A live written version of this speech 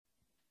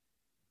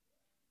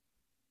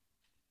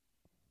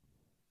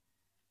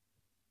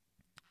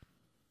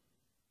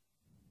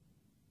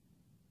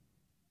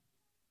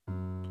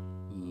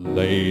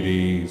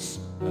Ladies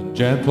and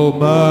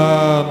gentlemen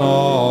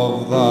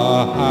of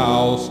the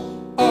house,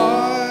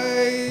 I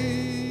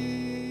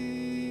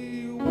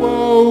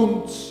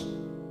won't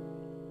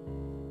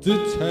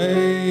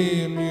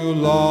detain you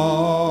long.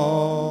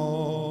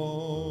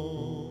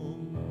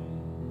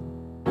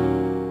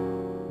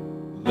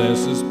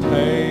 This is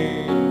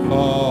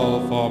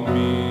painful for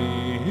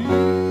me,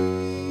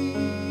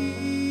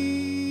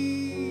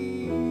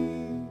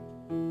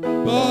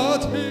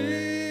 but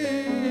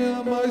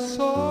hear my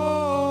song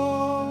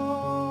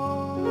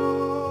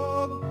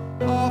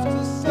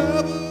after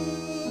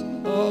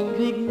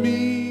 700 meetings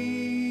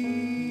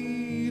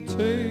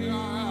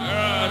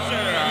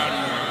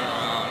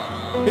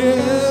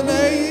in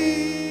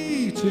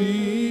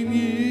 18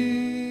 years,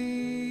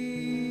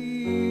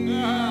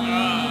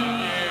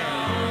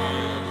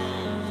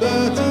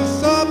 30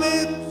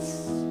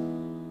 summits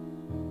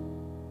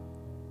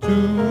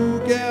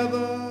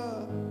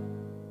together.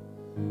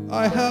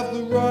 I have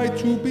the right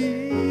to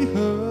be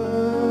heard.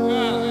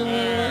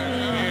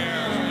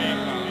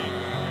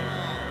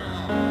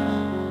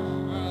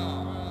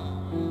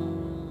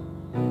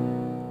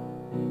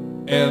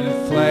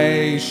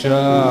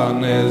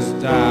 Inflation is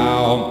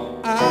down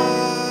and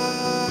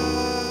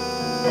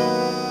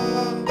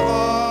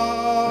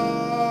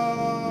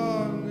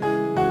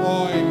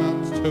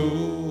unemployment too.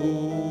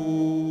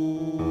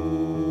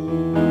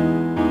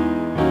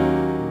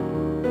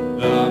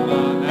 The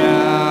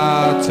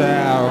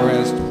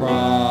monetarist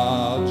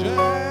project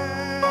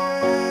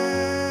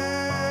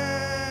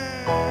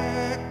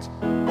meant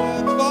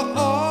for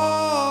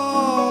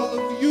all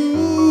of you,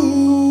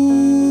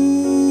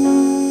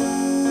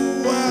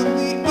 and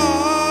the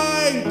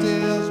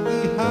ideas we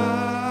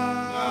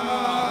have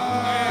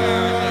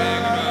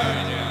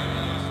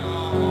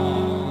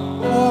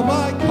for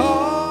my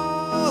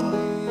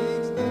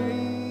colleagues'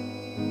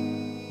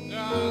 names.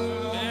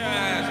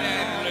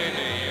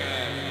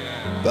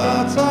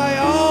 But I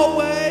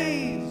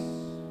always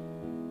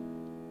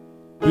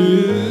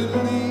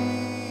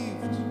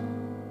believed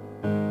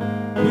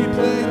we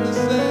played the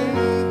same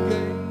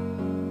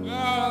game.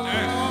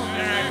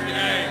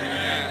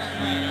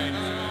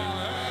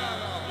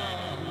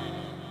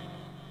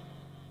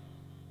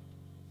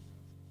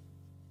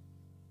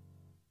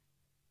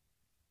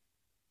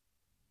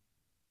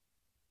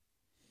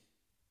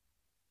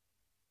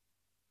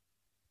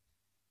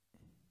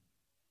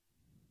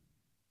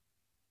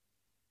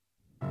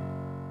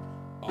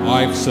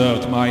 I've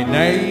served my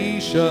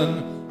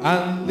nation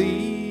and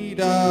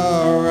leader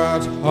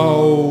at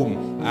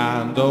home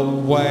and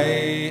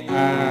away,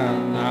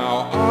 and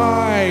now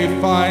I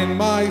find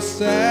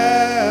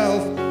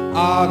myself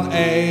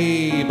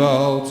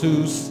unable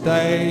to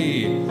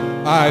stay.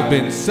 I've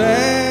been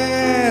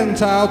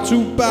sent out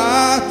to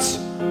bat,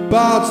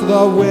 but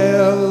the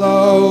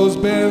willow's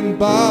been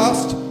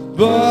bust.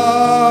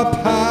 The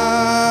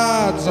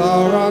pads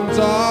are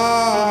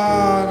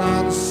undone,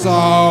 and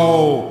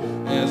so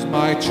is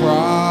my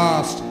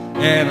trust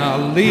in a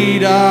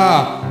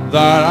leader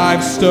that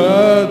I've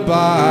stood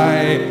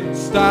by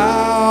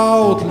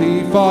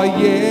stoutly for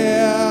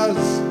years.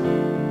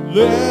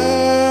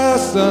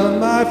 Listen,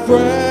 my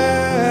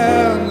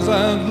friends,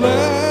 and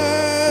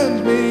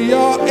lend me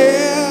your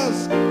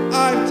ears.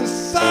 I've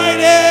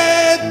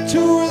decided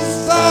to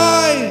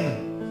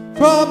resign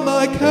from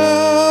my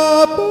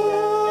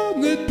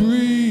cabinet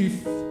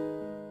brief,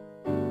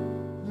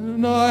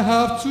 and I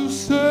have to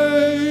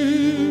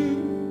say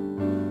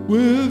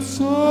with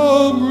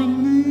some relief